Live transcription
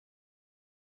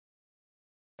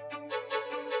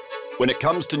When it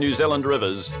comes to New Zealand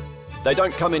rivers, they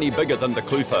don't come any bigger than the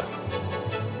Clutha.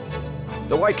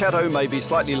 The Waikato may be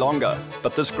slightly longer,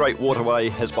 but this great waterway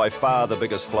has by far the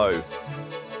biggest flow.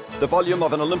 The volume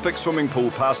of an Olympic swimming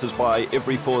pool passes by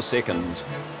every 4 seconds,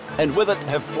 and with it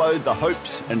have flowed the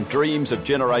hopes and dreams of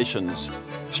generations,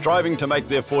 striving to make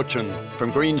their fortune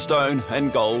from greenstone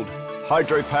and gold,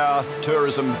 hydropower,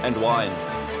 tourism and wine.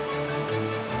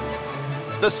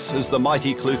 This is the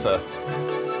mighty Clutha.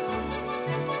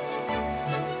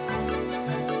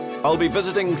 I'll be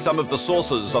visiting some of the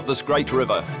sources of this great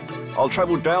river. I'll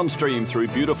travel downstream through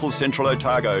beautiful central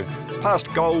Otago,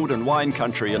 past gold and wine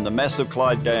country in the massive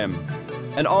Clyde Dam,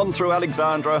 and on through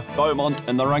Alexandra, Beaumont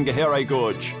and the Rangihere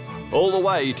Gorge, all the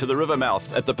way to the river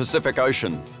mouth at the Pacific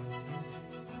Ocean.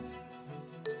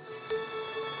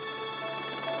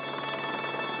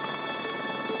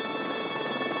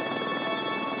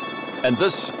 And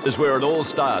this is where it all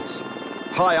starts,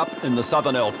 high up in the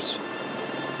Southern Alps,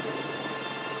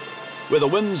 where the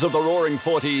winds of the roaring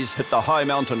 40s hit the high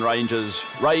mountain ranges,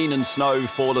 rain and snow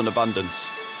fall in abundance.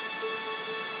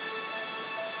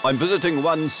 I'm visiting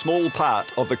one small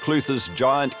part of the Clutha's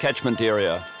giant catchment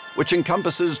area, which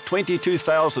encompasses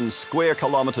 22,000 square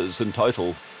kilometres in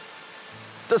total.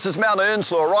 This is Mount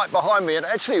Earnslaw right behind me, and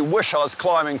I actually wish I was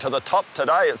climbing to the top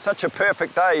today. It's such a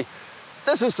perfect day.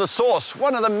 This is the source,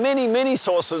 one of the many, many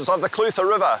sources of the Clutha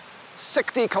River.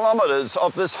 60 kilometres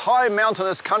of this high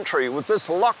mountainous country with this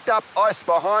locked up ice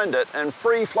behind it and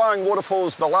free-flowing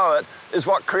waterfalls below it is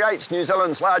what creates New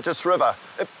Zealand's largest river.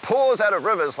 It pours out of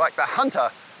rivers like the Hunter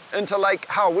into Lake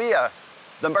Hawea,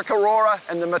 the Mikarora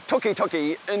and the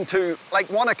Matukituki into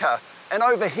Lake Wanaka, and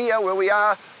over here where we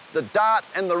are, the Dart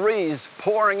and the Rees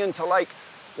pouring into Lake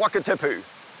Wakatipu.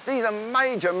 These are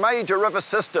major, major river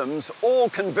systems all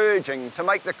converging to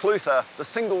make the Clutha the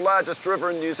single largest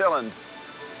river in New Zealand.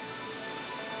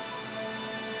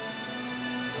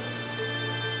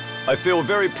 I feel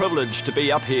very privileged to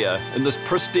be up here in this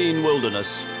pristine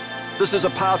wilderness. This is a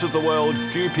part of the world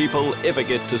few people ever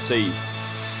get to see.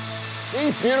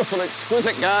 These beautiful,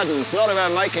 exquisite gardens, not of our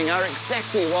making, are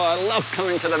exactly why I love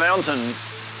coming to the mountains.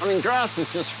 I mean, grass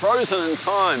is just frozen in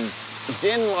time,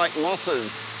 zen-like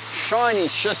mosses, shiny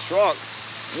schist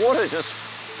rocks, water just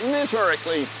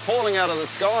mesmerically falling out of the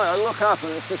sky. I look up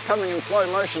and it's just coming in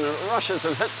slow motion and it rushes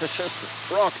and hits the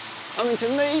schist rock. I mean, to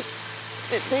me,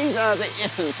 these are the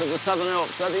essence of the Southern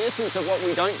Alps. They're the essence of what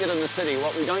we don't get in the city,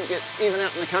 what we don't get even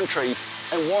out in the country,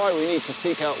 and why we need to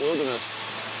seek out wilderness.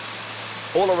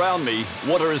 All around me,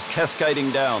 water is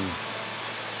cascading down.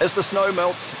 As the snow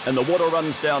melts and the water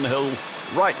runs downhill,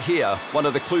 right here, one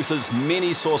of the Clutha's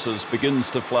many sources begins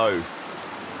to flow.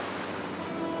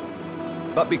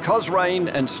 But because rain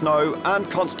and snow aren't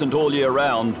constant all year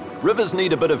round, rivers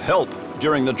need a bit of help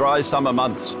during the dry summer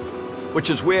months, which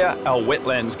is where our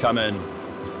wetlands come in.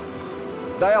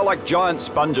 They are like giant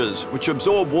sponges which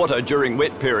absorb water during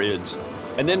wet periods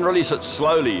and then release it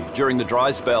slowly during the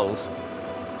dry spells.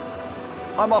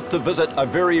 I'm off to visit a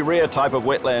very rare type of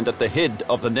wetland at the head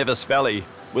of the Nevis Valley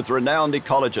with renowned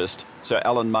ecologist Sir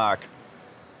Alan Mark.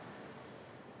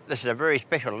 This is a very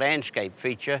special landscape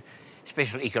feature,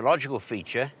 special ecological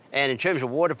feature, and in terms of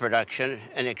water production,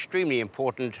 an extremely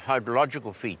important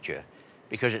hydrological feature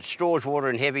because it stores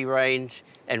water in heavy rains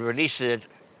and releases it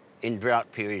in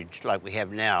drought periods like we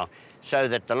have now, so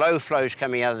that the low flows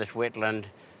coming out of this wetland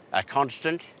are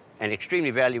constant and extremely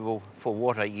valuable for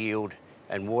water yield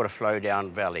and water flow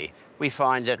down valley. We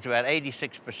find that about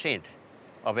 86%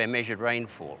 of our measured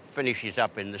rainfall finishes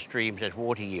up in the streams as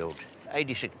water yield.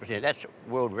 86%, that's a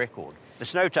world record. The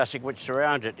snow tussock which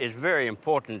surrounds it is very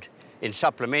important in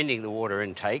supplementing the water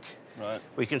intake. Right.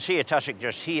 We can see a tussock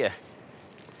just here.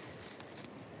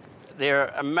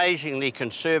 They're amazingly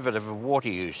conservative of water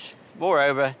use.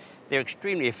 Moreover, they're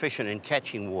extremely efficient in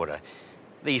catching water.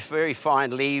 These very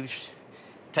fine leaves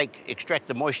extract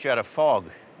the moisture out of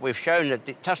fog. We've shown that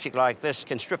a tussock like this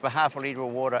can strip a half a litre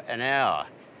of water an hour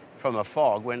from a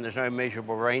fog when there's no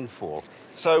measurable rainfall.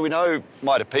 So we know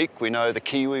Mitre Peak, we know the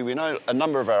kiwi, we know a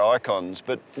number of our icons,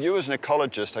 but you as an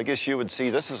ecologist, I guess you would see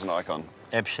this as an icon.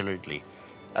 Absolutely.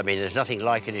 I mean, there's nothing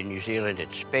like it in New Zealand.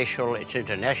 It's special, it's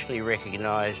internationally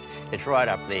recognised, it's right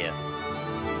up there.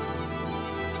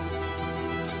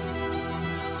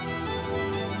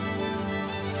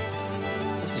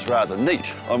 This is rather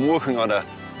neat. I'm walking on a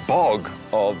bog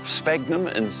of sphagnum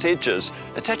and sedges.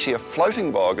 It's actually a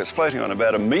floating bog. It's floating on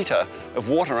about 1 metre of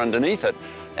water underneath it,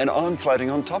 and I'm floating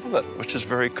on top of it, which is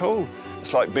very cool.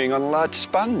 It's like being on a large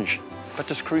sponge, but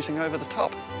just cruising over the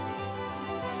top.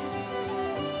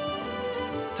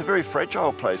 It's a very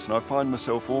fragile place, and I find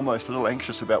myself almost a little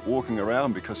anxious about walking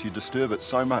around because you disturb it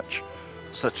so much.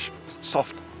 Such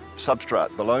soft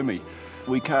substrate below me.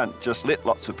 We can't just let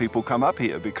lots of people come up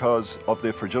here because of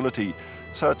their fragility.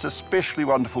 So it's especially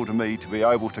wonderful to me to be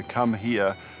able to come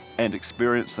here and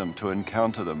experience them, to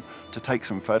encounter them, to take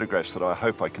some photographs that I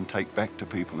hope I can take back to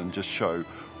people and just show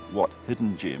what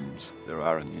hidden gems there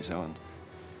are in New Zealand.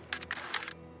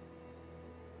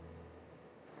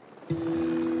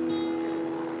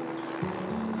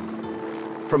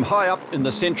 From high up in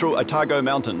the central Otago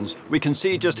Mountains, we can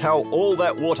see just how all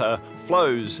that water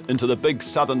flows into the big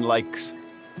southern lakes.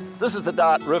 This is the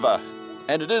Dart River,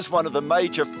 and it is one of the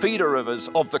major feeder rivers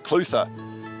of the Clutha.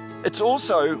 It's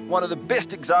also one of the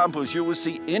best examples you will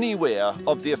see anywhere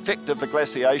of the effect of the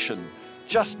glaciation.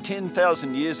 Just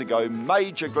 10,000 years ago,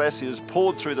 major glaciers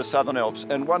poured through the Southern Alps,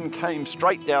 and one came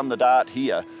straight down the Dart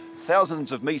here,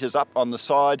 thousands of metres up on the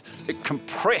side. It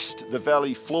compressed the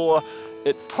valley floor.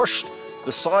 It pushed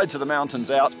the sides of the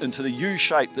mountains out into the U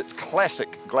shape that's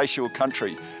classic glacial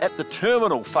country. At the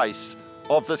terminal face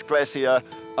of this glacier,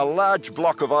 a large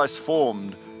block of ice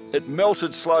formed. It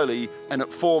melted slowly and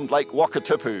it formed Lake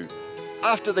Wakatipu.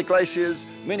 After the glaciers,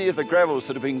 many of the gravels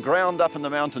that have been ground up in the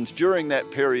mountains during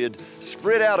that period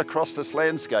spread out across this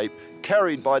landscape,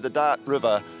 carried by the Dart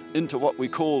River into what we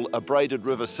call a braided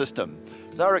river system.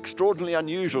 They're extraordinarily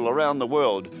unusual around the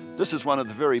world. This is one of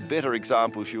the very better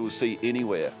examples you will see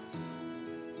anywhere.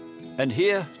 And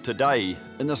here, today,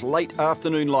 in this late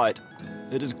afternoon light,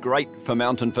 it is great for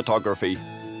mountain photography.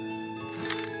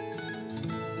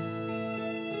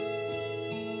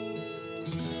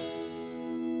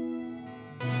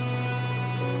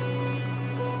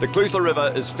 The Clutha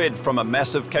River is fed from a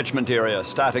massive catchment area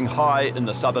starting high in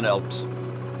the Southern Alps.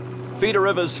 Feeder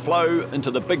rivers flow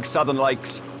into the big southern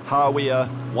lakes, Hawea,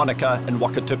 Wanaka and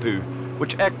Wakatipu,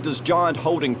 which act as giant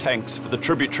holding tanks for the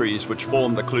tributaries which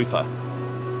form the Clutha.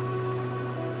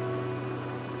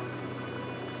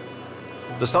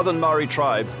 The Southern Maori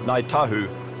tribe, Ngāi Tahu,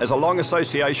 has a long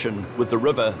association with the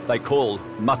river they call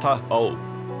Mata-o.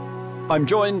 I'm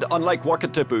joined on Lake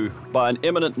Wakatipu by an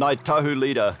eminent Ngāi Tahu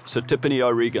leader, Sir Tipene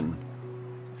O'Regan.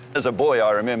 As a boy,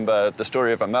 I remember the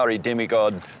story of a Maori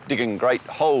demigod digging great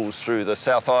holes through the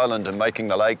South Island and making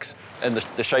the lakes. And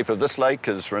the shape of this lake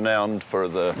is renowned for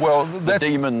the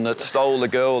demon that stole the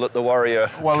girl that the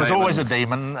warrior Well, there's always a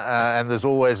demon, and there's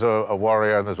always a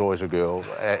warrior, and there's always a girl,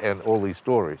 and all these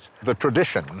stories. The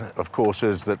tradition, of course,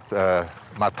 is that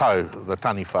Matau, the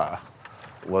taniwha,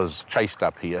 was chased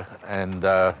up here,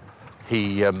 and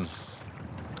he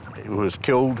was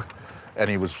killed, and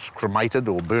he was cremated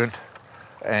or burnt,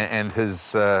 and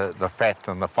his the fat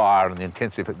and the fire and the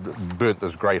intensity of it burnt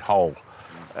this great hole,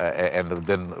 and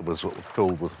then it was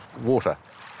filled with water.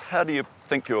 How do you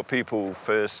think your people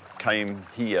first came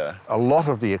here? A lot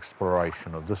of the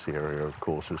exploration of this area, of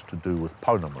course, is to do with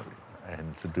pounamu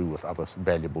and to do with other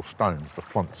valuable stones, the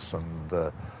flints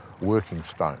and working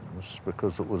stones,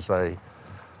 because it was a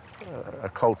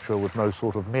culture with no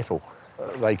sort of metal.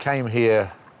 They came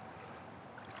here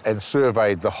and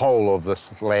surveyed the whole of this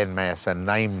landmass and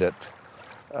named it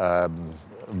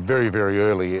very, very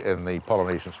early in the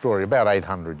Polynesian story, about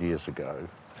 800 years ago.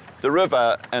 The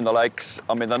river and the lakes,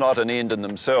 I mean, they're not an end in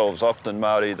themselves. Often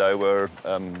Māori, they were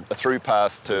a through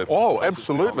path to... Oh,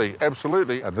 absolutely,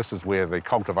 absolutely. And this is where the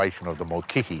cultivation of the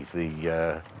mokihi,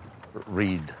 the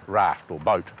reed raft or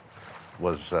boat,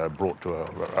 was brought to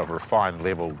a refined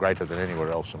level greater than anywhere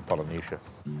else in Polynesia.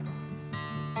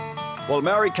 While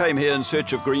Maori came here in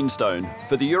search of greenstone,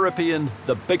 for the European,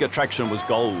 the big attraction was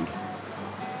gold.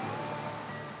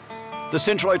 The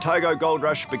Central Otago gold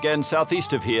rush began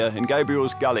southeast of here in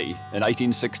Gabriel's Gully in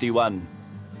 1861.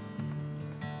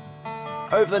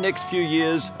 Over the next few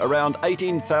years, around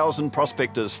 18,000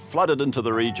 prospectors flooded into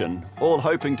the region, all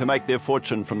hoping to make their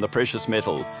fortune from the precious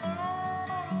metal.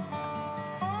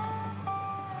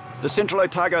 The Central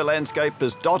Otago landscape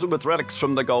is dotted with relics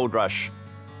from the gold rush.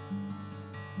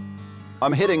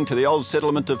 I'm heading to the old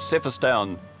settlement of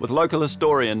Sephistown with local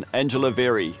historian Angela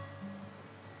Very.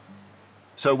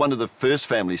 So one of the first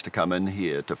families to come in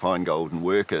here to find gold and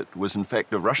work it was in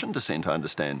fact of Russian descent, I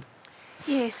understand.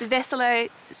 Yes, Vasilo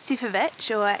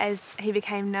Sefovich, or as he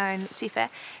became known, Sefa,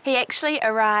 he actually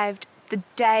arrived the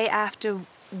day after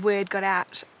word got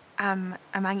out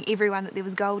among everyone that there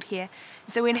was gold here.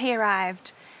 So when he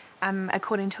arrived,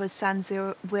 according to his sons,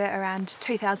 there were around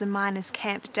 2,000 miners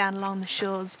camped down along the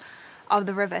shores of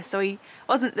the river. So he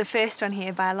wasn't the first one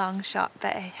here by a long shot,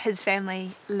 but his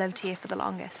family lived here for the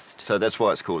longest. So that's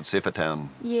why it's called Sephistown.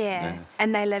 Yeah,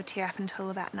 and they lived here up until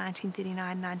about 1939,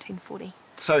 1940.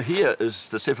 So here is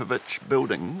the Sefovich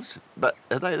buildings, but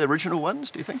are they the original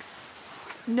ones, do you think?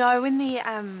 No, when the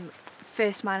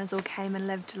first miners all came and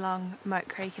lived along Moat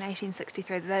Creek in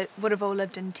 1863, they would have all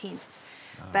lived in tents.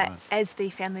 But right. as the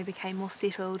family became more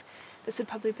settled, this would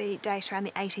probably be date around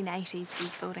the 1880s,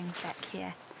 these buildings back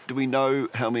here. Do we know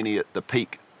how many at the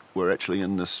peak were actually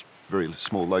in this very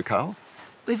small locale?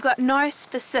 We've got no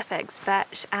specifics,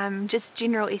 but just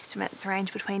general estimates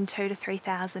range between 2,000 to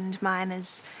 3,000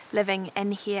 miners living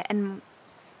in here, in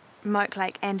Moat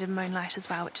Lake and in Moonlight as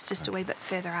well, which is just a wee bit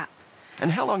further up.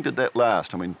 And how long did that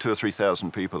last? I mean, 2,000 or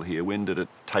 3,000 people here. When did it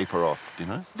taper off, do you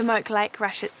know? The Moat Lake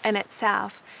rush in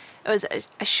itself, it was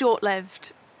a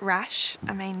short-lived rush,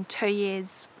 I mean 2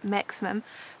 years maximum,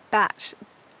 but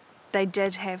they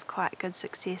did have quite good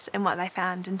success in what they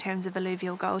found in terms of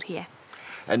alluvial gold here.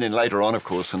 And then later on, of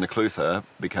course, in the Clutha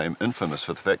became infamous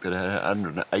for the fact that it had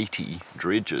 180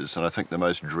 dredges, and I think the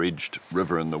most dredged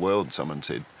river in the world, someone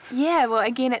said. Yeah, well,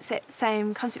 again, it's that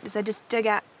same concept as they just dig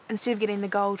out, instead of getting the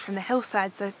gold from the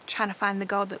hillsides, they're trying to find the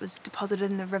gold that was deposited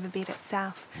in the riverbed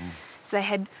itself. So they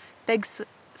had big, sort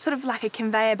of like a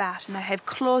conveyor belt, and they'd have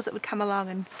claws that would come along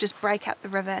and just break up the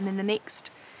river, and then the next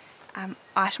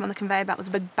item on the conveyor belt was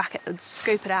a big bucket that would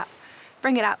scoop it up,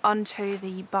 bring it up onto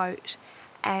the boat,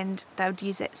 and they would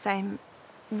use that same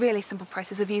really simple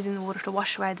process of using the water to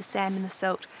wash away the sand and the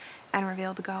silt and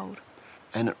reveal the gold.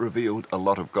 And it revealed a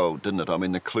lot of gold, didn't it? I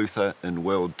mean, the Clutha, in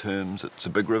world terms, it's a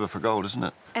big river for gold, isn't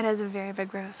it? It is a very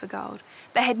big river for gold.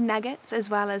 They had nuggets as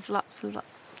well as lots of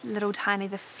little tiny,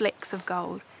 the flecks of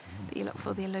gold that you look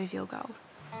for, the alluvial gold.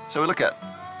 So we look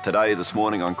at today, this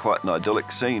morning, on quite an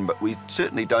idyllic scene, but we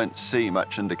certainly don't see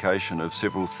much indication of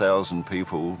several thousand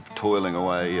people toiling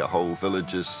away, a whole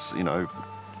villages, you know,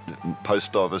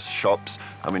 post office, shops.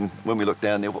 I mean, when we look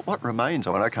down there, what remains?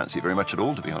 I mean, I can't see very much at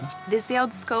all, to be honest. There's the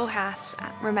old schoolhouse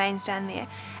remains down there,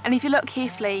 and if you look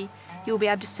carefully, you'll be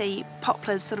able to see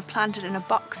poplars sort of planted in a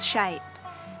box shape,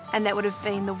 and that would have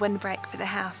been the windbreak for the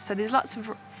house. So there's lots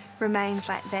of remains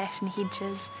like that and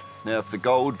hedges. Now, if the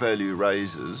gold value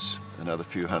raises another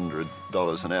few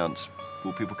 $100s an ounce,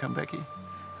 will people come back here?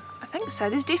 I think so.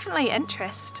 There's definitely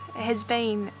interest. It has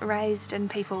been raised in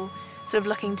people sort of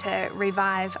looking to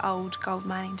revive old gold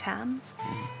mining towns.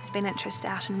 There's been interest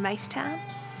out in Macetown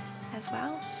as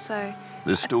well. So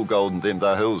there's still gold in them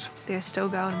there hills. There's still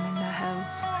gold in them there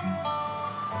hills.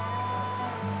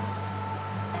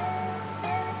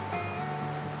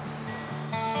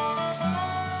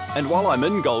 And while I'm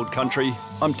in gold country,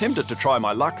 I'm tempted to try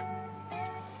my luck.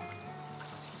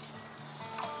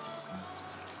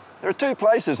 There are two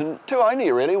places, and two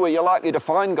only really, where you're likely to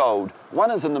find gold. One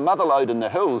is in the Motherlode in the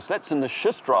hills, that's in the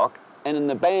schist rock, and in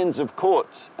the bands of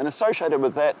quartz. And associated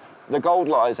with that, the gold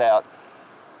lies out.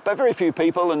 But very few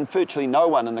people, and virtually no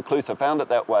one in the Clutha, found it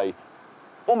that way.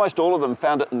 Almost all of them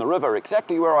found it in the river,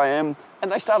 exactly where I am, and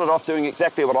they started off doing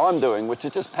exactly what I'm doing, which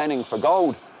is just panning for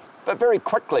gold. But very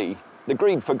quickly, the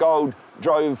greed for gold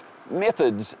drove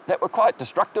methods that were quite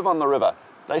destructive on the river.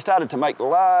 They started to make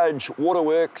large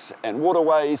waterworks and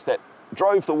waterways that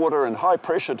drove the water in high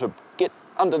pressure to get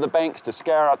under the banks, to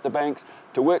scour up the banks,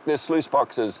 to work their sluice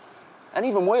boxes. And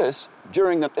even worse,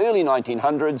 during the early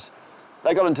 1900s,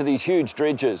 they got into these huge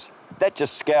dredges. That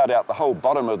just scoured out the whole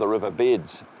bottom of the river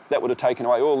beds. That would have taken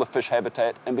away all the fish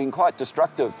habitat and been quite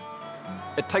destructive.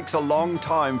 It takes a long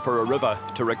time for a river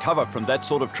to recover from that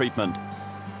sort of treatment.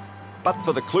 But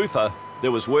for the Clutha,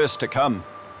 there was worse to come.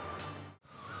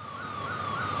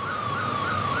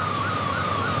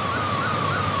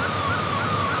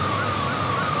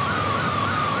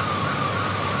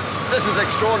 This is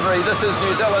extraordinary. This is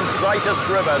New Zealand's greatest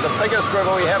river, the biggest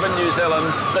river we have in New Zealand,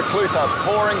 the Clutha,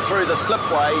 pouring through the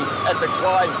slipway at the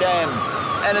Clyde Dam.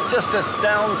 And it just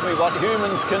astounds me what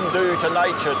humans can do to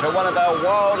nature, to one of our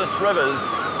wildest rivers,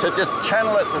 to just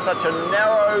channel it to such a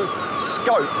narrow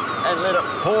scope and let it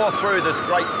pour through this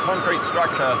great concrete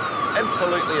structure.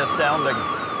 Absolutely astounding.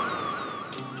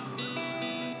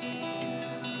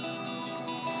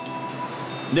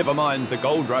 Never mind the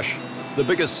gold rush. The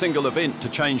biggest single event to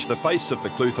change the face of the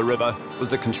Clutha River was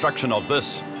the construction of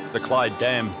this, the Clyde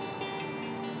Dam.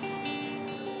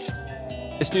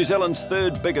 It's New Zealand's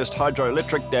third biggest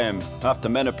hydroelectric dam after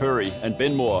Manapuri and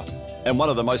Benmore, and one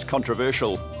of the most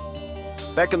controversial.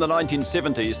 Back in the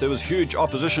 1970s, there was huge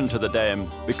opposition to the dam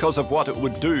because of what it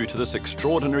would do to this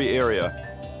extraordinary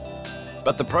area.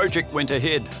 But the project went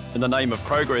ahead in the name of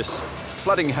progress,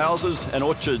 flooding houses and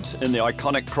orchards in the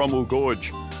iconic Cromwell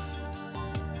Gorge,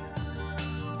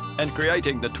 and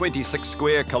creating the 26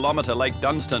 square kilometre Lake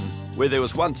Dunstan, where there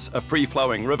was once a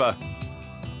free-flowing river.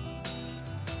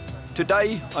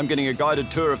 Today, I'm getting a guided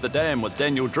tour of the dam with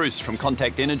Daniel Druce from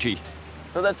Contact Energy.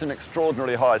 So that's an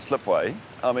extraordinarily high slipway.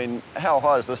 I mean, how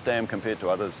high is this dam compared to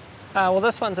others? Well,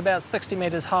 this one's about 60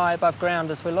 metres high above ground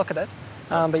as we look at it.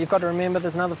 But you've got to remember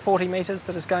there's another 40 metres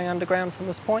that is going underground from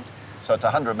this point. So it's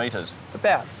 100 metres.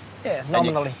 About, yeah,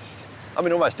 nominally. I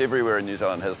mean, almost everywhere in New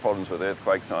Zealand has problems with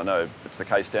earthquakes. I know it's the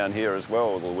case down here as well,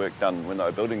 all the work done when they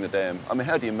were building the dam. I mean,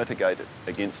 how do you mitigate it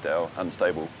against our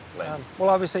unstable land? Well,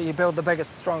 obviously you build the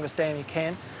biggest, strongest dam you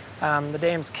can. The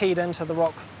dam's keyed into the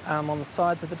rock on the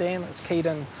sides of the dam. It's keyed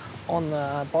in on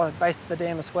the base of the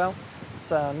dam as well.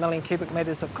 It's 1 million cubic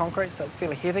metres of concrete, so it's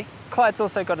fairly heavy. Clyde's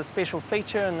also got a special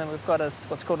feature, and then we've got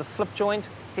what's called a slip joint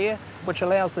here, which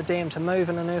allows the dam to move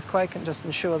in an earthquake and just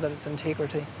ensure that its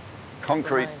integrity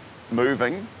Concrete remains.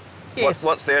 Moving? Yes.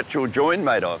 What's the actual join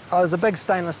made of? Oh, there's a big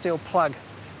stainless steel plug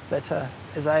that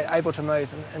is able to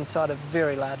move inside a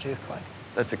very large earthquake.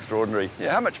 That's extraordinary.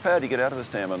 Yeah, how much power do you get out of this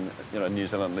dam on New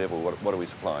Zealand level? What are we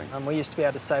supplying? We used to be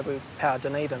able to say we power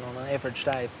Dunedin on an average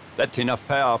day, That's enough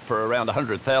power for around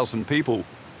 100,000 people.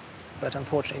 but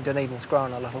unfortunately Dunedin's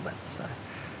grown a little bit. So,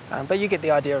 but you get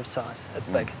the idea of size. It's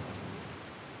big.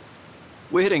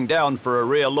 We're heading down for a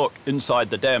rear look inside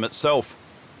the dam itself.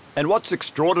 And what's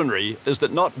extraordinary is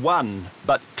that not one,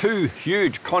 but 2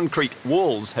 huge concrete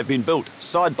walls have been built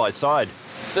side by side.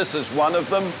 This is one of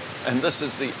them, and this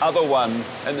is the other one,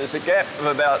 and there's a gap of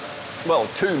about, well,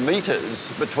 2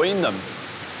 metres between them.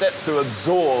 That's to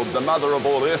absorb the mother of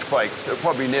all earthquakes. It'll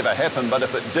probably never happen, but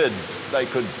if it did, they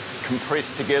could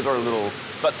compress together a little.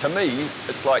 But to me,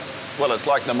 it's like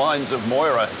the mines of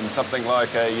Moira in something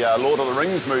like a Lord of the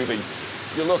Rings movie.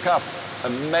 You look up, a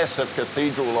massive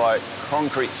cathedral-like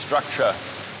concrete structure.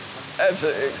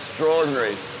 Absolutely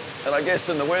extraordinary. And I guess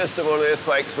in the worst of all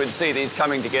earthquakes, we'd see these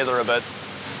coming together a bit.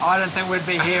 I don't think we'd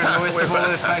be here in the worst of all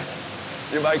earthquakes.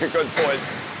 You make a good point.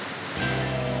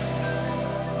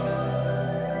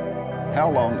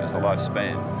 How long is the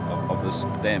lifespan of this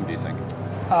dam, do you think?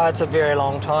 It's a very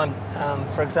long time.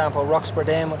 For example, Roxburgh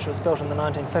Dam, which was built in the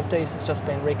 1950s, has just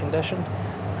been reconditioned,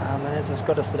 and it's as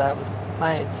good as the day it was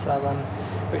made. So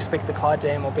we expect the Clyde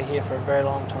Dam will be here for a very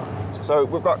long time. So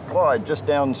we've got Clyde just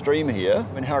downstream here.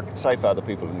 I mean, how safe are the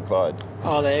people in Clyde?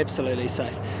 Oh, they're absolutely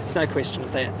safe. There's no question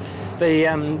of that.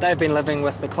 They've been living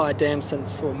with the Clyde Dam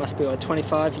since, well, must be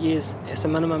 25 years as a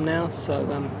minimum now, so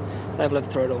they've lived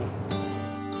through it all.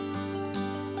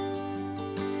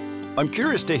 I'm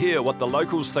curious to hear what the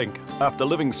locals think after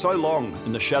living so long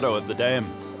in the shadow of the dam.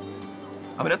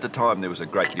 I mean, at the time there was a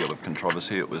great deal of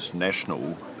controversy. It was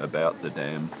national about the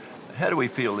dam. How do we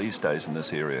feel these days in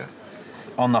this area?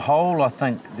 On the whole, I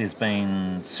think there's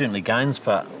been certainly gains.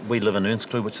 We live in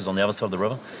Earnscleugh, which is on the other side of the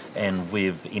river, and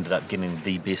we've ended up getting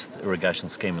the best irrigation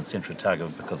scheme in Central Otago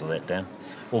because of that dam.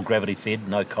 All gravity fed,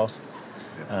 no cost.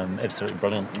 Absolutely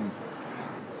brilliant.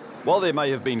 While there may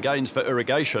have been gains for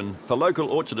irrigation, for local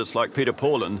orchardists like Peter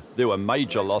Paulin, there were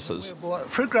major losses. Well,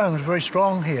 fruit growing was very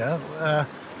strong here.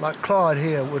 Like Clyde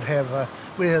here would have,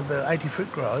 we had about 80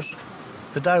 fruit growers.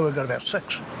 Today we've got about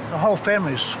 6. The whole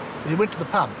families, you went to the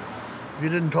pub. If you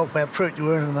didn't talk about fruit, you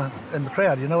weren't in the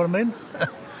crowd, you know what I mean?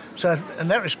 So in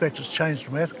that respect it's changed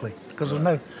dramatically because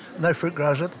there's no fruit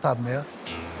growers at the pub now.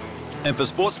 And for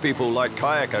sports people like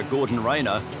kayaker Gordon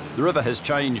Rayner, the river has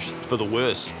changed for the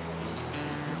worse.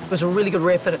 There's a really good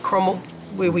rapid at Cromwell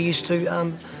where we used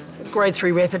to, grade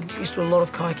 3 rapid, we used to do a lot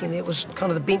of kayaking there. It was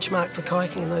kind of the benchmark for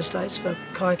kayaking in those days for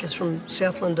kayakers from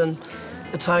Southland and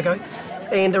Otago.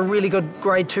 And a really good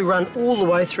grade 2 run all the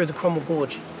way through the Cromwell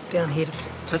Gorge down here to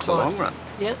That's a long run.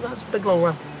 Yeah, that's a big long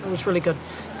run. It was really good.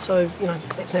 So,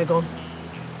 that's now gone.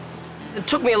 It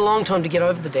took me a long time to get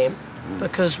over the dam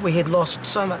because we had lost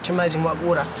so much amazing white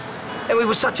water. And we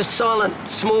were such a silent,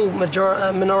 small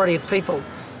minority of people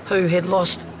who had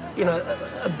lost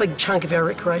a big chunk of our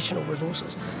recreational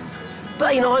resources.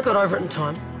 But, I got over it in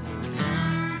time.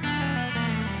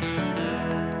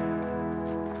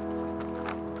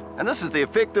 And this is the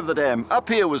effect of the dam. Up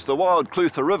here was the wild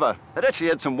Clutha River. It actually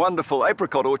had some wonderful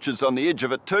apricot orchards on the edge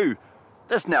of it too.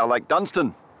 That's now Lake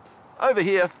Dunstan. Over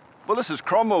here, well, this is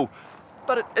Cromwell,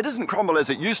 but it isn't Cromwell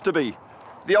as it used to be.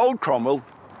 The old Cromwell,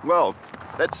 well,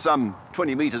 that's some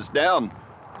 20 metres down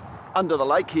under the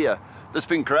lake here that's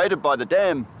been created by the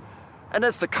dam. And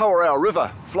that's the Kawarau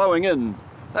River flowing in.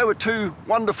 They were 2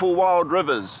 wonderful wild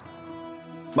rivers.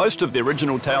 Most of the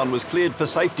original town was cleared for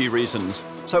safety reasons,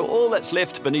 so all that's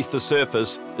left beneath the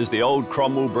surface is the old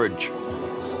Cromwell Bridge.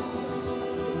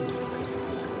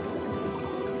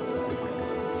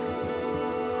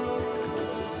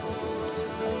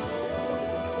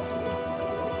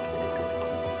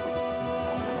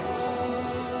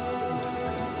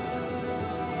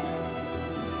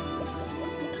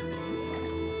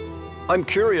 I'm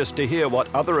curious to hear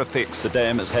what other effects the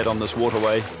dam has had on this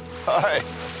waterway. Hi.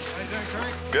 How you doing,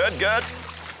 Craig? Good, good.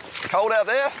 Cold out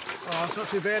there? Oh, it's not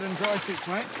too bad in dry sets,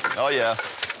 mate. Oh, yeah.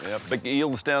 Yeah, big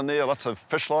eels down there, lots of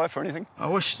fish life or anything? I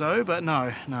wish so, but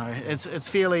no. It's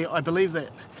fairly, I believe that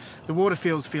the water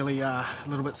feels fairly a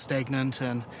little bit stagnant,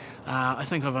 and I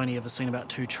think I've only ever seen about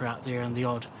 2 trout there and the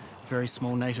odd very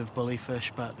small native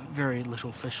bullyfish, but very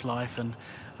little fish life and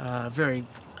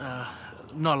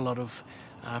not a lot of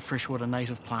freshwater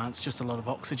native plants, just a lot of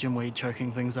oxygen weed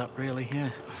choking things up, really, yeah.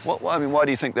 Why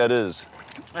do you think that is?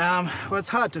 Well, it's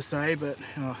hard to say, but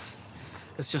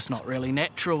it's just not really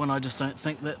natural, and I just don't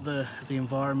think that the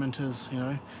environment is,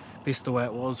 best the way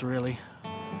it was, really.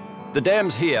 The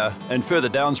dams here and further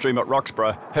downstream at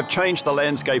Roxburgh have changed the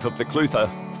landscape of the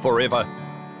Clutha forever.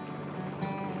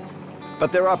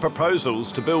 But there are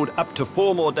proposals to build up to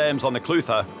 4 more dams on the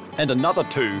Clutha and another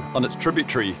 2 on its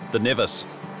tributary, the Nevis.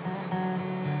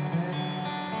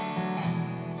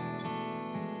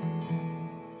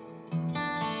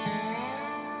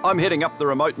 I'm heading up the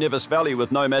remote Nevis Valley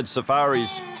with Nomad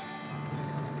Safaris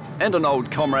and an old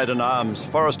comrade in arms,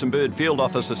 Forest and Bird Field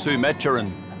Officer Sue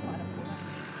Maturin.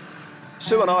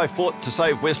 Sue and I fought to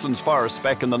save Westlands forests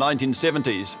back in the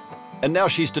 1970s, and now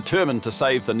she's determined to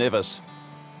save the Nevis.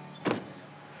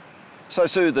 So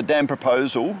Sue, the dam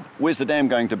proposal, where's the dam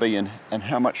going to be and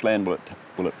how much land will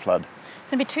it flood?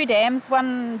 It's going to be 2 dams,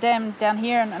 one dam down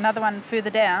here and another one further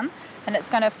down, and it's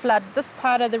going to flood this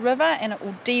part of the river and it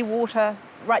will de-water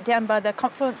right down by the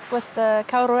confluence with the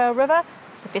Kaurua River.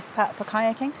 It's the best part for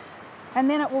kayaking. And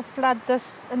then it will flood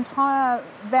this entire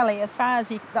valley as far as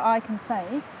the eye can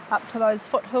see, up to those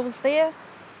foothills there.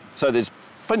 So there's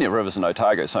plenty of rivers in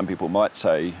Otago. Some people might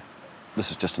say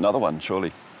this is just another one,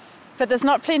 surely. But there's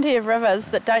not plenty of rivers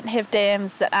that don't have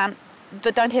dams, that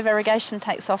don't have irrigation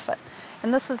takes off it.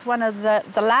 And this is one of the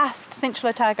last Central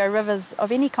Otago rivers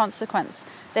of any consequence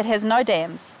that has no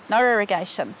dams, no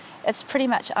irrigation. It's pretty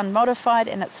much unmodified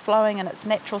and it's flowing in its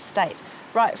natural state,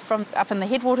 right from up in the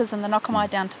headwaters in the Nokamai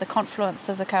down to the confluence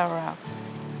of the Kaurua.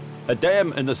 A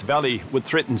dam in this valley would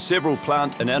threaten several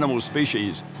plant and animal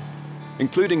species,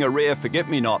 including a rare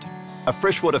forget-me-not, a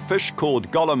freshwater fish called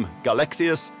Golem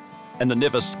galaxius, and the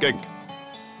Nevis skink.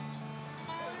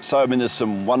 So, there's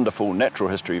some wonderful natural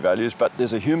history values, but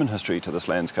there's a human history to this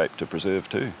landscape to preserve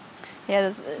too.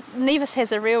 Yeah, Nevis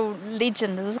has a real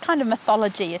legend. There's a kind of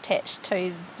mythology attached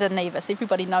to the Nevis.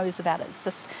 Everybody knows about it. It's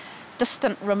this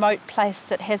distant, remote place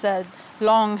that has a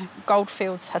long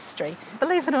goldfields history.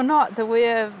 Believe it or not, there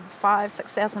were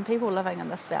 5,000-6,000 people living in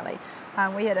this valley.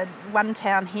 We had one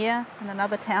town here and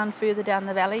another town further down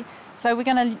the valley. So we're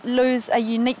going to lose a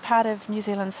unique part of New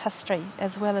Zealand's history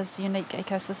as well as unique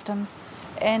ecosystems.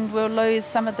 And we'll lose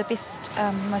some of the best,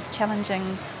 most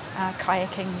challenging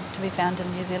kayaking to be found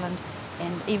in New Zealand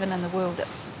and even in the world.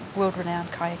 It's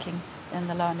world-renowned kayaking in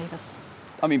the Lower Nevis.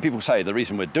 People say the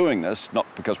reason we're doing this, not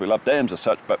because we love dams as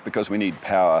such, but because we need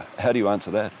power. How do you answer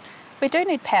that? We do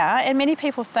need power, and many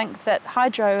people think that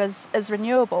hydro is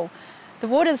renewable. The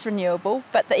water's renewable,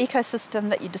 but the ecosystem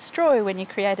that you destroy when you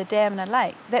create a dam and a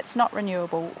lake, that's not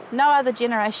renewable. No other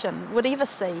generation would ever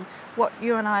see what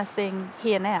you and I are seeing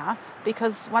here now,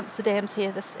 because once the dam's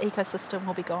here, this ecosystem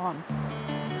will be gone.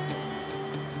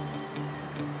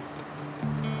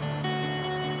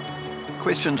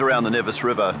 Questions around the Nevis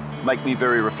River make me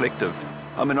very reflective.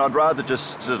 I'd rather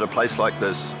just sit at a place like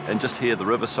this and just hear the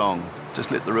river song,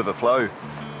 just let the river flow,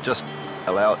 just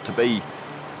allow it to be.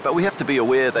 But we have to be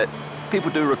aware that people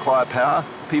do require power.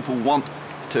 People want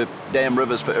to dam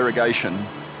rivers for irrigation.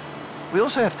 We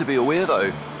also have to be aware,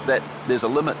 though, that there's a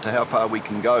limit to how far we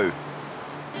can go.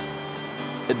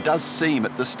 It does seem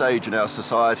at this stage in our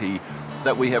society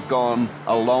that we have gone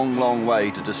a long, long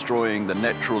way to destroying the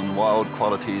natural and wild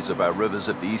qualities of our rivers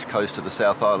of the east coast of the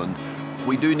South Island.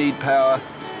 We do need power,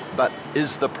 but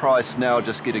is the price now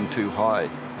just getting too high?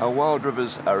 Our wild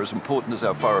rivers are as important as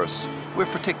our forests. We've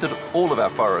protected all of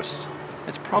our forests.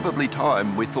 It's probably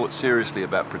time we thought seriously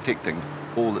about protecting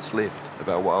all that's left of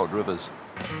our wild rivers.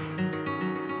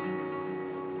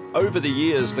 Over the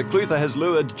years, the Clutha has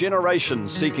lured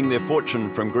generations seeking their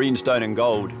fortune from greenstone and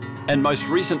gold, and most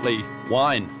recently,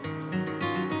 wine.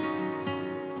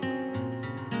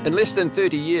 In less than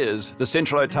 30 years, the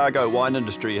Central Otago wine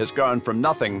industry has grown from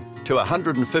nothing to a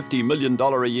 $150 million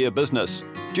a year business,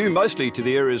 due mostly to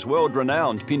the area's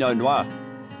world-renowned Pinot Noir.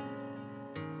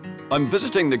 I'm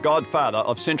visiting the godfather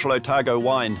of Central Otago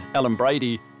wine, Alan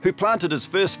Brady, who planted his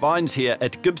first vines here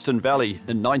at Gibbston Valley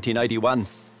in 1981.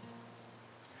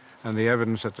 And the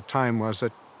evidence at the time was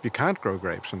that you can't grow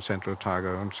grapes in Central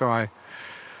Otago. And so I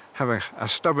have a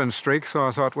stubborn streak, so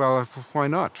I thought, well, why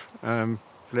not?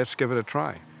 Let's give it a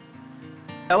try.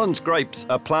 Alan's grapes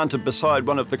are planted beside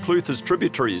one of the Clutha's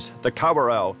tributaries, the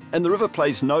Kaurua, and the river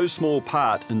plays no small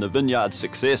part in the vineyard's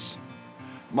success.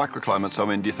 microclimates, I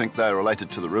mean, do you think they're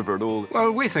related to the river at all?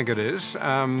 Well, we think it is.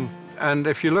 And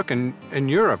if you look in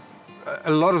Europe,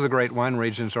 a lot of the great wine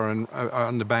regions are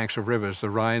on the banks of rivers, the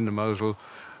Rhine, the Mosel,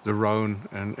 the Rhone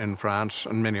in France,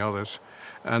 and many others.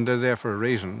 And they're there for a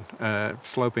reason.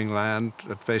 Sloping land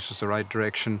that faces the right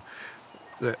direction,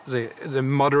 the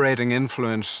moderating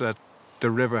influence that the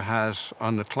river has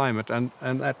on the climate, and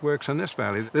that works in this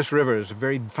valley. This river is a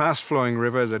very fast-flowing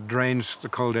river that drains the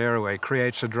cold air away,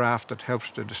 creates a draft that helps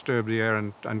to disturb the air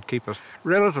and keep us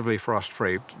relatively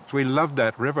frost-free. We loved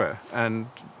that river, and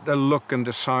the look and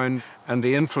the sound and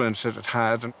the influence that it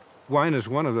had. And wine is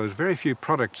one of those very few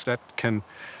products that can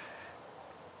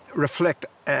reflect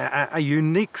a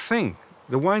unique thing.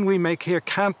 The wine we make here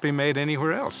can't be made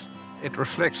anywhere else. It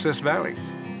reflects this valley.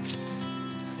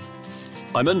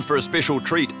 I'm in for a special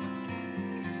treat.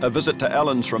 A visit to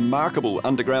Alan's remarkable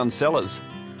underground cellars.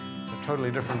 A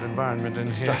totally different environment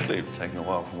in here. It's totally taken a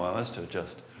while for my eyes to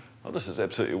adjust. Oh, this is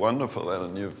absolutely wonderful,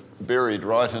 Alan. You've buried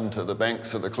right into the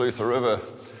banks of the Clutha River.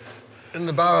 In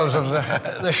the bowels of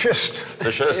the schist. The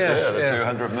schist, yes, yeah, the yes.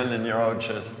 200 million year old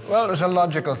schist. Well, it was a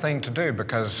logical thing to do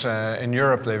because in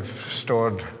Europe they've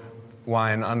stored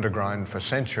wine underground for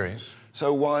centuries.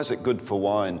 So why is it good for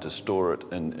wine to store it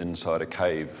inside a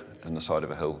cave in the side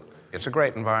of a hill? It's a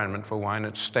great environment for wine.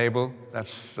 It's stable.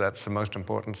 That's the most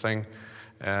important thing.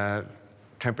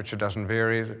 Temperature doesn't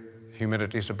vary. The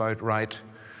humidity's about right.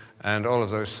 And all of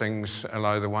those things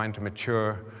allow the wine to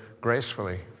mature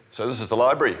gracefully. So this is the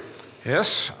library?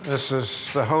 Yes, this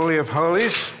is the Holy of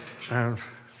Holies.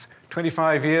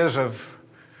 25 years of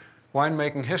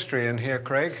winemaking history in here,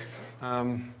 Craig,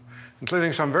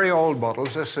 including some very old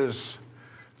bottles. This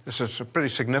is a pretty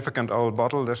significant old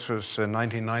bottle. This was a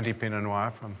 1990 Pinot Noir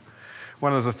from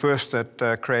one of the first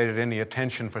that created any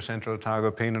attention for Central Otago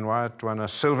Pinot Noir. It won a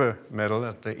silver medal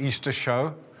at the Easter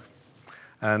show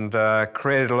and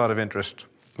created a lot of interest,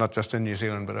 not just in New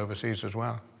Zealand, but overseas as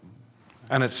well.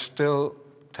 And it's still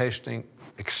tasting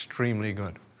extremely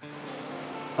good.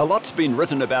 A lot's been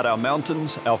written about our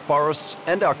mountains, our forests,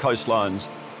 and our coastlines,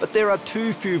 but there are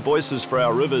too few voices for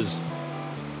our rivers.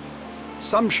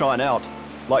 Some shine out,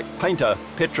 like painter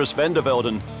Petrus van der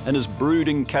Velden and his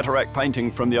brooding cataract painting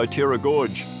from the Otira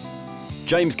Gorge,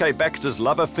 James K. Baxter's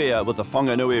love affair with the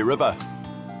Whanganui River,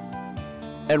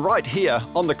 and right here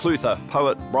on the Clutha,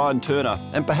 poet Brian Turner,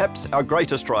 and perhaps our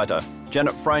greatest writer,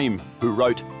 Janet Frame, who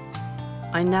wrote,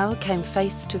 I now came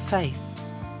face to face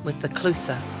with the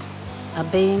Clutha, a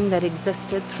being that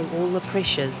existed through all the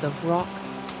pressures of rock,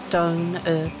 stone,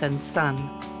 earth and sun,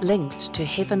 linked to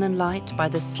heaven and light by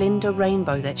the slender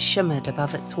rainbow that shimmered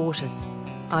above its waters.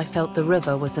 I felt the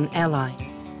river was an ally,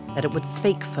 that it would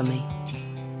speak for me.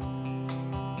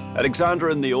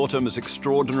 Alexandra in the autumn is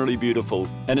extraordinarily beautiful,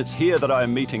 and it's here that I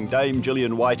am meeting Dame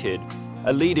Gillian Whitehead,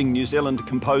 a leading New Zealand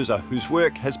composer whose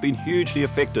work has been hugely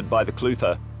affected by the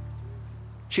Clutha.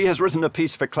 She has written a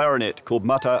piece for clarinet called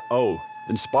Mata O,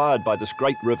 inspired by this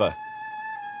great river.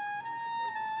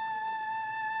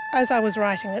 As I was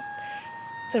writing it,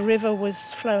 the river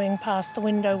was flowing past the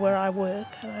window where I work,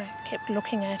 and I kept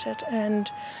looking at it, and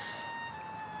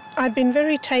I'd been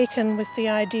very taken with the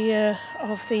idea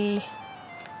of the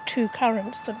two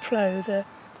currents that flow,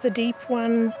 the deep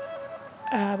one,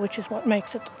 which is what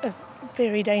makes it a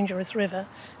very dangerous river,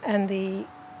 and the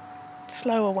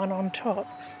slower one on top,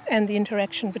 and the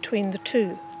interaction between the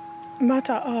two.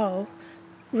 Mata'ao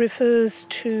refers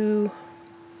to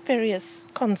various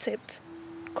concepts.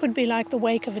 Could be like the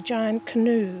wake of a giant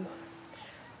canoe,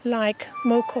 like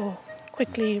moko,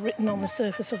 quickly written on the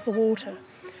surface of the water,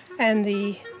 and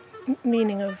the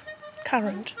meaning of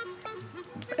current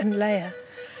and layer.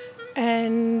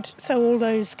 And so all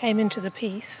those came into the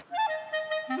piece.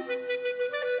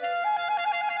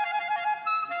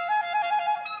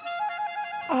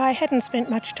 I hadn't spent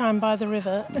much time by the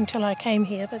river until I came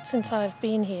here, but since I've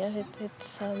been here,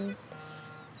 it's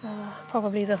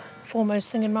probably the foremost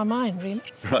thing in my mind, really.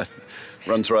 Right.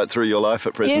 Runs right through your life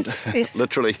at present. Yes.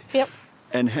 Literally. Yep.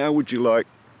 And how would you like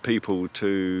people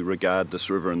to regard this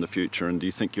river in the future, and do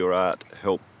you think your art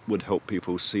would help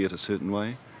people see it a certain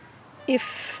way?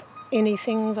 If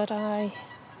anything that I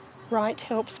write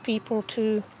helps people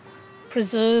to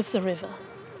preserve the river,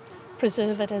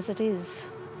 preserve it as it is,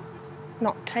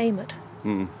 not tame it,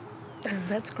 then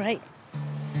that's great.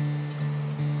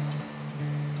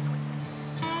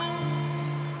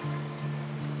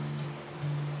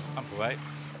 Wait.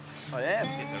 I am.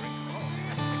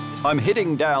 I'm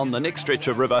heading down the next stretch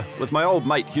of river with my old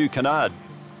mate Hugh Kennard.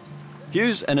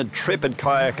 Hugh's an intrepid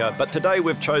kayaker, but today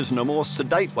we've chosen a more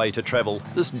sedate way to travel,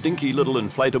 this dinky little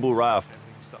inflatable raft.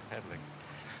 Stop paddling.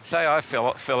 Say I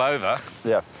fell over.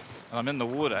 Yeah. and I'm in the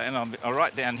water, and I'm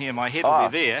right down here, my head will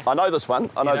be there. I know this one.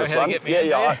 I know this how one. To get me in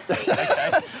there?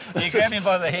 Okay. You grab me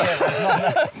by the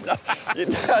hair. No, you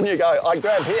down you go. I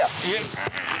grab here.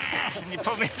 And you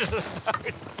pull me into the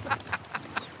boat.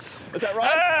 Is that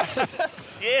right?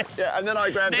 Yes. Yeah, and then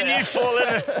I grab then there. you fall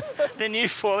in. Then you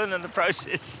fall in the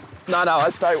process. No, I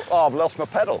stay. Oh, I've lost my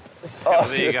paddle. Oh,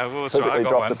 there you go. Well, that's right, I got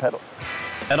dropped one. the paddle.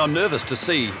 And I'm nervous to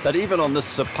see that even on this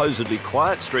supposedly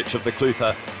quiet stretch of the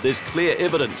Clutha, there's clear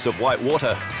evidence of white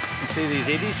water. You see these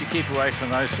eddies? You keep away from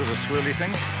those sort of swirly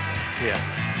things. Yeah.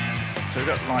 So we've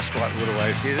got nice white water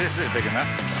waves here. This is big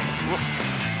enough.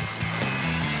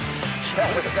 Look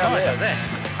at the size of that.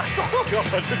 God,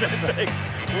 look at that thing.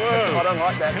 Whoa. I don't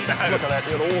like that. No. Look at that.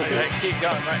 It'll all okay, keep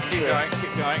going, mate. Keep going.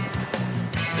 Keep going.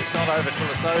 It's not over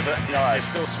till it's over. No. There's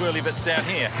still swirly bits down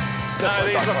here. No,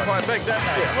 these look quite big, don't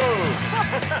they? Yeah. Whoa!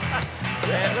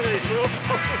 Yeah, look at these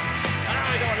whirlpools. I know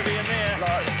we don't want to be in there.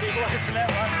 No. Keep away from that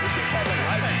one. We keep paddling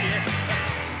over. Yes.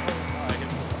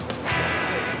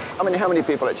 I mean, how many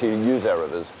people actually use our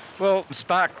rivers? Well,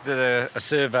 Spark did a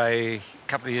survey a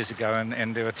couple of years ago,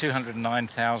 and there were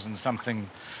 209,000 something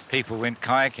people went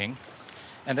kayaking,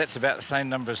 and that's about the same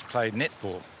number as played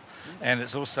netball. And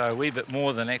it's also a wee bit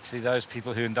more than actually those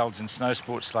people who indulge in snow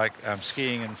sports like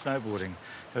skiing and snowboarding.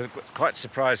 So it quite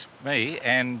surprised me,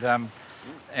 and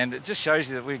it just shows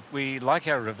you that we like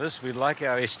our rivers, we like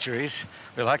our estuaries,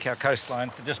 we like our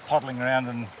coastline for just poddling around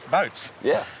in boats.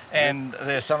 Yeah. And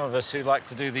there's some of us who like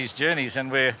to do these journeys, and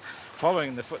we're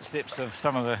following the footsteps of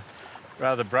some of the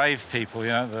rather brave people, you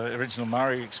know, the original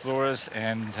Maori explorers,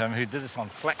 and who did this on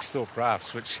flax-stalk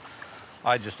rafts, which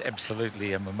I just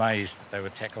absolutely am amazed that they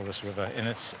would tackle this river in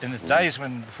its days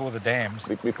before the dams.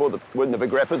 When the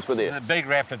big rapids were there. The big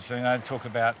rapids, you know, talk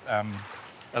about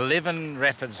 11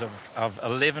 rapids of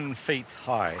 11 feet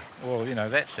high. Well, you know,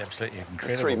 that's absolutely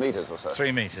incredible. 3 metres or so.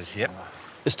 3 metres, yep.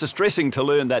 It's distressing to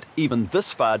learn that even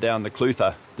this far down the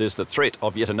Clutha, there's the threat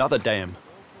of yet another dam.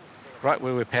 Right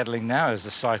where we're paddling now is the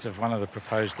site of one of the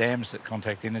proposed dams that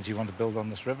Contact Energy want to build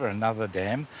on this river, another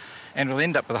dam. And we'll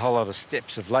end up with a whole lot of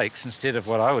steps of lakes instead of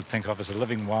what I would think of as a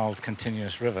living, wild,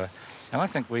 continuous river. And I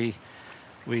think we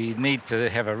need to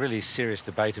have a really serious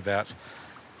debate about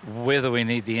whether we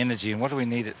need the energy and what do we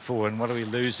need it for and what are we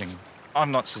losing.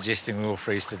 I'm not suggesting we all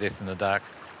freeze to death in the dark.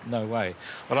 No way.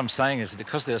 What I'm saying is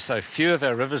because there are so few of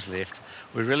our rivers left,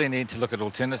 we really need to look at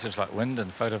alternatives like wind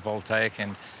and photovoltaic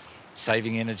and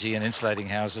saving energy and insulating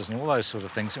houses and all those sort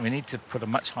of things. And we need to put a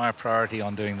much higher priority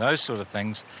on doing those sort of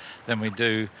things than we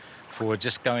do for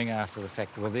just going after the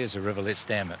fact, well, there's a river, let's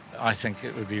dam it. I think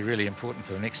it would be really important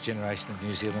for the next generation of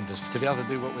New Zealanders to be able to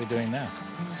do what we're doing now.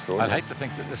 I'd hate to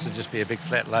think that this would just be a big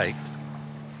flat lake.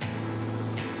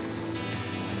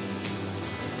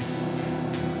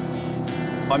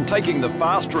 I'm taking the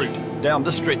fast route down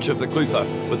this stretch of the Clutha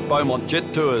with Beaumont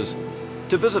Jet Tours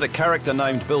to visit a character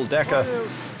named Bill Dacker.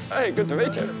 Hey, good to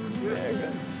meet you. Yeah,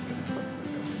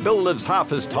 good. Bill lives half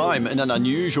his time in an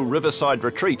unusual riverside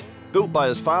retreat built by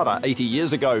his father 80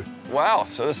 years ago. Wow,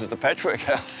 so this is the patchwork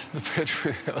house. The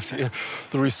patchwork house, yeah.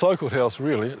 The recycled house,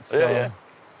 really. It's, yeah.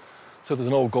 So there's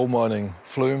an old gold mining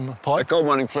flume pipe. A gold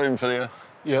mining flume for the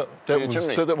Yeah,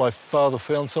 that my father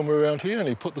found somewhere around here, and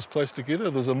he put this place together.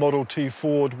 There's a Model T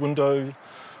Ford window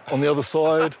on the other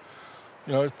side,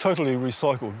 you know, totally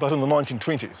recycled, but in the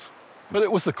 1920s. But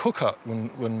it was the cook hut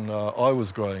when I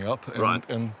was growing up,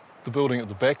 and the building at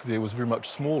the back there was very much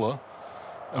smaller,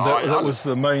 and that was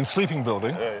the main sleeping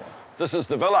building. Yeah. This is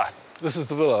the villa. This is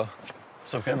the villa.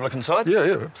 So can we look inside?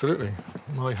 Yeah, absolutely.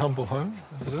 My humble home,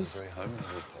 as it is. Very home.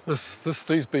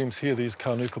 These beams here, these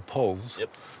Carnuka poles,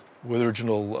 were the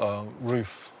original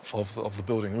roof of the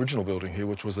building, original building here,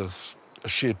 which was a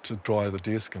shed to dry the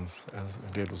deerskins, as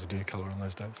Dad was a deer colour in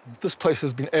those days. This place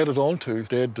has been added on to.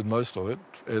 Dad did most of it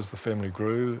as the family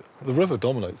grew. The river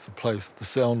dominates the place. The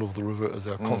sound of the river is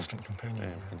our constant companion.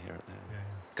 Yeah, we can hear it now.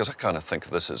 Because I kind of think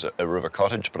of this as a river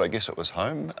cottage, but I guess it was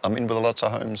home. I mean, were there lots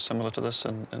of homes similar to this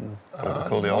in what we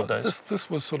call the old days? This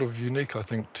was sort of unique, I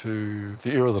think, to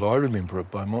the era that I remember at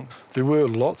Beaumont. There were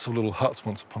lots of little huts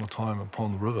once upon a time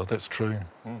upon the river, that's true.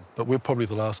 But we're probably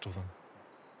the last of them.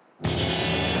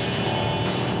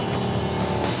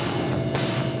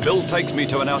 Bill takes me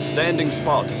to an outstanding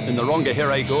spot in the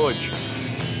Rongahere Gorge.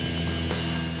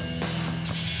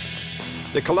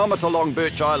 The kilometre-long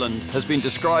Birch Island has been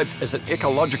described as an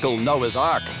ecological Noah's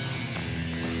Ark.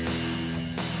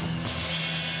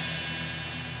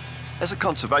 As a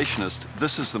conservationist,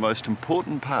 this is the most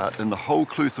important part in the whole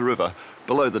Clutha River,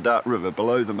 below the Dart River,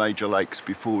 below the major lakes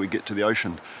before we get to the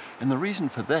ocean. And the reason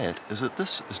for that is that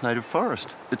this is native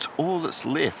forest. It's all that's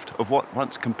left of what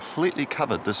once completely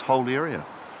covered this whole area.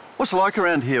 What's it like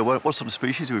around here? What sort of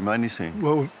species are we mainly seeing?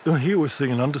 Well, here we're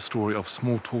seeing an understory of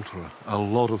small tortora, a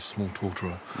lot of small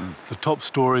tortora. The top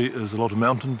story is a lot of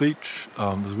mountain beech.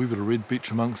 There's a wee bit of red beech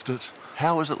amongst it.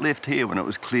 How was it left here when it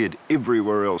was cleared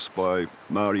everywhere else by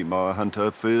Māori moa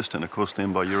hunter first and of course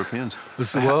then by Europeans?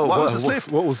 Why was this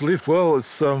left? What was left? Well,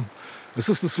 it's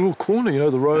just this little corner, you know,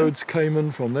 the roads came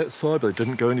in from that side, but they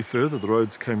didn't go any further. The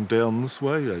roads came down this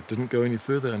way, they didn't go any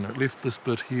further, and it left this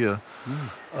bit here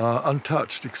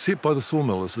untouched, except by the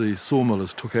sawmillers. The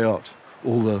sawmillers took out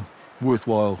all the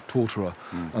worthwhile tortora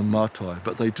and matai,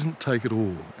 but they didn't take it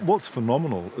all. What's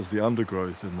phenomenal is the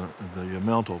undergrowth and the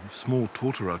amount of small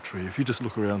tortora tree. If you just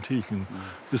look around here,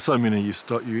 there's so many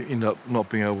you end up not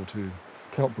being able to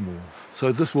count them all.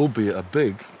 So this will be a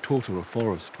big tortora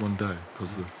forest one day,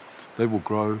 because they will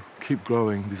grow, keep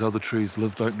growing. These other trees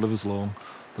don't live as long.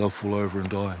 They'll fall over and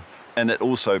die. And it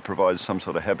also provides some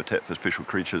sort of habitat for special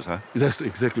creatures, huh? That's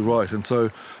exactly right. And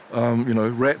so, you know,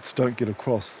 rats don't get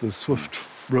across the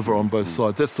swift river on both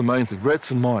sides. That's the main thing.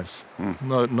 Rats and mice.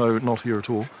 No, not here at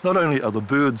all. Not only are the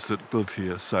birds that live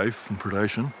here safe from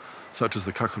predation, such as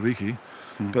the kakariki,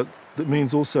 but that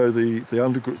means also the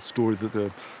understory, that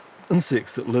the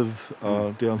insects that live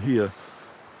down here,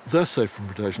 they're safe from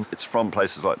predation. It's from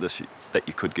places like this that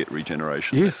you could get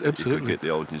regeneration. Yes, absolutely. You could get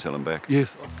the old New Zealand back.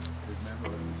 Yes.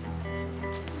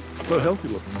 So healthy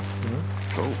looking, you know.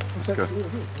 Cool, let's go.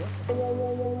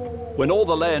 When all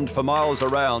the land for miles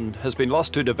around has been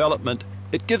lost to development,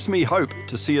 it gives me hope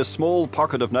to see a small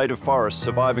pocket of native forest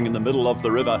surviving in the middle of the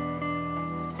river.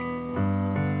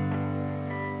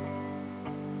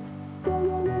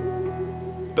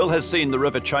 Bill has seen the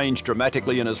river change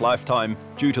dramatically in his lifetime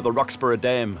due to the Roxburgh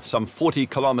Dam, some 40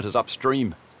 kilometres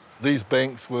upstream. These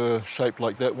banks were shaped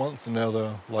like that once, and now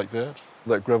they're like that.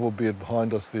 That gravel bed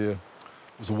behind us there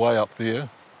was way up there,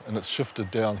 and it's shifted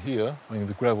down here. I mean,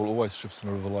 the gravel always shifts in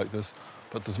a river like this,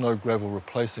 but there's no gravel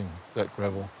replacing that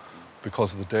gravel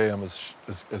because of the dam has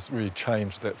really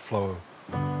changed that flow.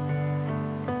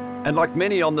 And like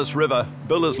many on this river,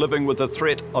 Bill is living with the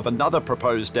threat of another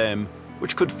proposed dam,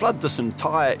 which could flood this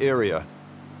entire area.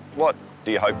 What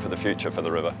do you hope for the future for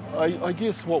the river? I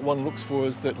guess what one looks for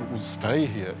is that it will stay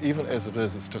here. Even as it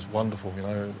is, it's just wonderful, you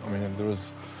know. I mean,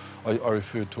 I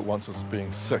referred to it once as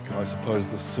being sick, and I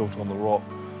suppose the silt on the rock,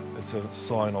 it's a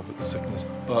sign of its sickness.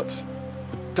 But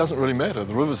it doesn't really matter.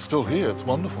 The river's still here. It's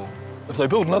wonderful. If they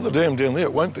build another dam down there,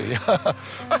 it won't be.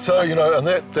 So, you know, and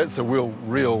that's a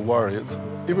real worry.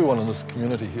 Everyone in this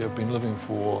community here have been living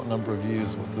for a number of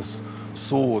years with this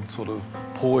sword sort of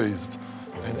poised,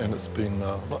 and it's been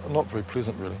not very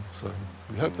pleasant, really. So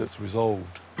we hope that's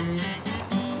resolved.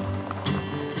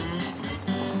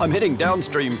 I'm heading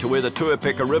downstream to where the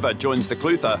Tuapeka River joins the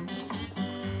Clutha.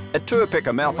 At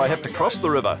Tuapeka Mouth, I have to cross the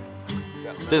river.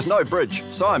 There's no bridge,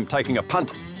 so I'm taking a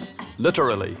punt,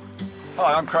 literally.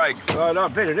 Hi, I'm Craig. Oh, no,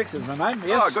 Benedict is my name,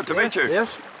 yes. Oh, good to meet you. Yes.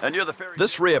 And you're the ferry.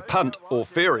 This rare punt, or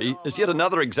ferry, is yet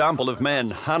another example of man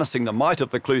harnessing the might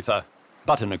of the Clutha,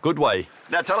 but in a good way.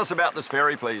 Now tell us about this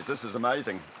ferry, please. This is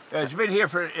amazing. It's been here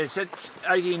since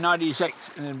 1896,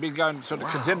 and it's been going sort of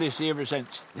continuously ever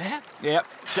since. Yeah? Yeah.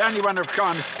 It's the only one of its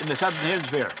kind in the Southern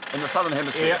Hemisphere. In the Southern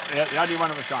Hemisphere? Yeah, the only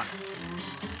one of its kind.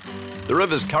 The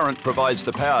river's current provides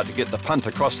the power to get the punt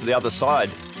across to the other side,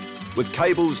 with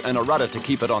cables and a rudder to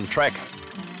keep it on track.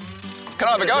 Can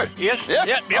I have a go? Yes. Yeah?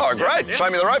 Yeah, oh, great. Yeah. Show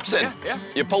me the ropes then. Yeah.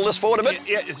 You pull this forward a bit?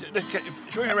 Yeah,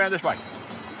 swing around this way.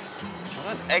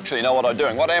 I don't actually know what I'm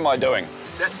doing. What am I doing?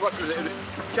 That's what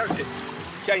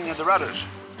changing the rudders.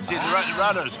 See, the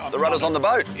rudders. The rudders on the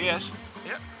boat? Yes.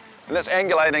 Yeah. And that's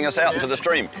angulating us out into the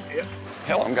stream? Yeah.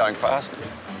 Hell, I'm going fast.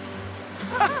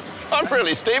 I'm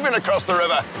really steaming across the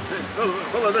river.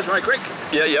 Pull it this way, quick.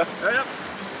 Yeah. Yeah.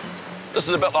 This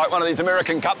is a bit like one of these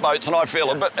American Cup boats, and I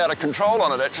feel a bit out of control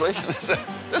on it, actually.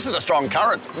 This is a strong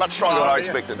current, much stronger than I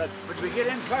expected. But we get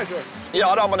in closer. Yeah,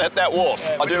 I don't want to hit that wharf.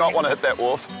 I do not want to hit that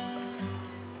wharf.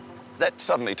 That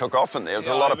suddenly took off in there. There's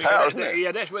a lot of power, isn't it?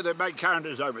 Yeah, that's where the main current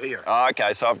is over here. Oh,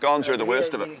 OK, so I've gone through the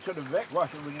worst of it. Sort of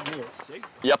backwashing in here, see?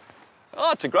 Yep.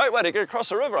 Oh, it's a great way to get across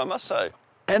the river, I must say.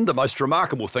 And the most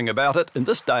remarkable thing about it in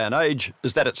this day and age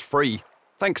is that it's free,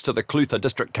 thanks to the Clutha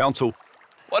District Council.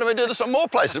 Why don't we do this in more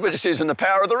places? We're just using the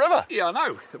power of the river. Yeah, I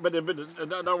know, but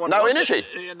no one. No energy.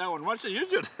 No one wants to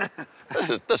use it.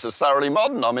 This is thoroughly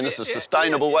modern. I mean, this is a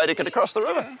sustainable way to get across the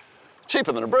river.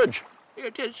 Cheaper than a bridge. Yeah,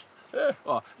 it is. Yeah.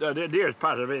 Oh, the dearest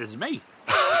part of it is me.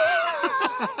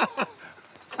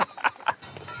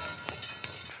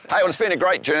 Hey, well, it's been a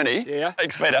great journey. Yeah.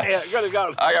 Thanks, Peter. Yeah, gotta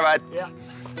go. Okay, mate. Yeah.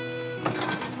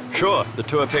 Sure, the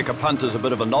Tuapeka punt is a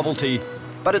bit of a novelty,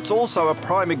 but it's also a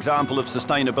prime example of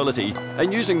sustainability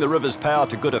and using the river's power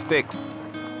to good effect.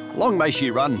 Long may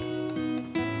she run.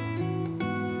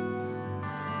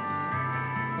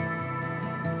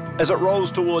 As it rolls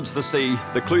towards the sea,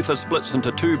 the Clutha splits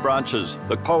into two branches,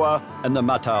 the Koa and the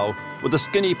Matau, with a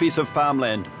skinny piece of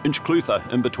farmland, Clutha,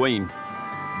 in between.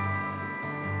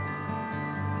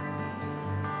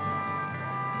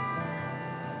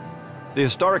 The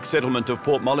historic settlement of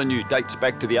Port Molyneux dates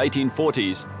back to the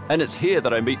 1840s, and it's here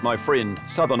that I meet my friend,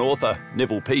 Southern author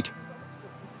Neville Peat.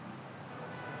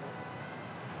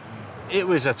 It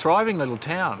was a thriving little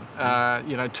town,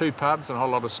 you know, 2 pubs and a whole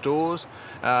lot of stores,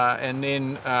 and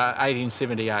then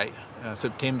 1878,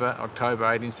 September, October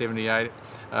 1878,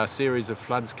 a series of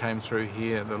floods came through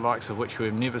here, the likes of which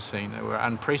we've never seen. They were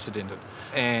unprecedented,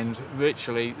 and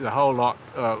virtually the whole lot,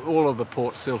 all of the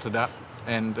port silted up,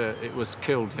 and it was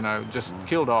killed, you know, just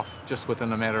killed off just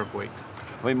within a matter of weeks.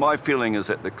 I mean, my feeling is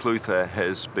that the Clutha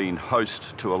has been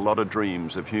host to a lot of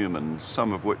dreams of humans,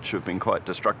 some of which have been quite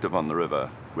destructive on the river,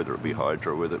 whether it be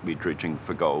hydro, whether it be dredging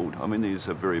for gold. I mean, these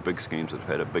are very big schemes that have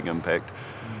had a big impact.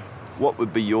 What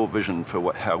would be your vision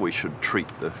for how we should treat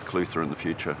the Clutha in the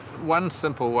future? One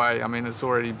simple way, I mean, it's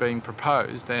already been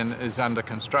proposed and is under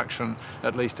construction,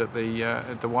 at least at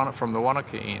from the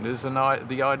Wanaka end, is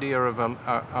the idea of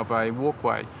a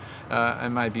walkway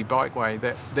and maybe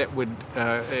bikeway that would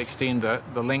extend the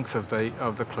length of the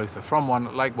Clutha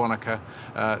from Lake Wanaka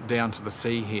down to the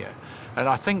sea here. And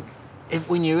I think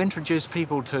when you introduce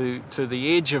people to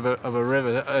the edge of a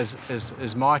river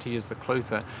as mighty as the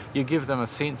Clutha, you give them a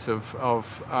sense of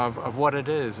what it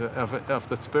is, of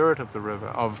the spirit of the river,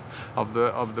 of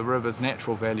the river's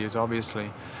natural values,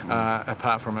 obviously,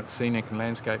 apart from its scenic and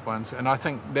landscape ones. And I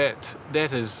think that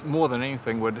is, more than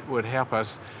anything, would help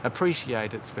us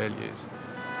appreciate its values.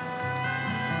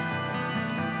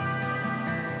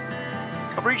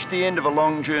 I've reached the end of a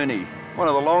long journey, one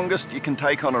of the longest you can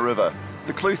take on a river.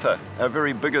 The Clutha, our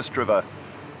very biggest river.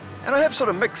 And I have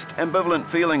sort of mixed, ambivalent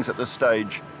feelings at this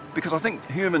stage, because I think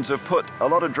humans have put a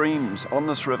lot of dreams on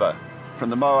this river,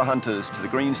 from the moa hunters to the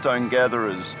greenstone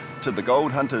gatherers to the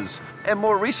gold hunters, and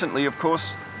more recently, of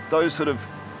course, those that have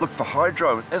looked for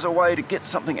hydro as a way to get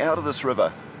something out of this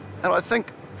river. And I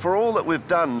think for all that we've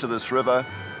done to this river,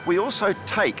 we also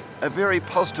take a very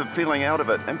positive feeling out of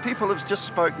it, and people have just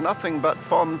spoke nothing but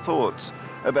fond thoughts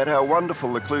about how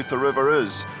wonderful the Clutha River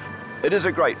is. It is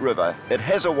a great river. It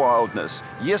has a wildness.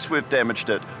 Yes, we've damaged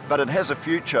it, but it has a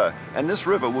future, and this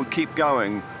river will keep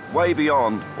going way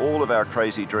beyond all of our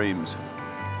crazy dreams.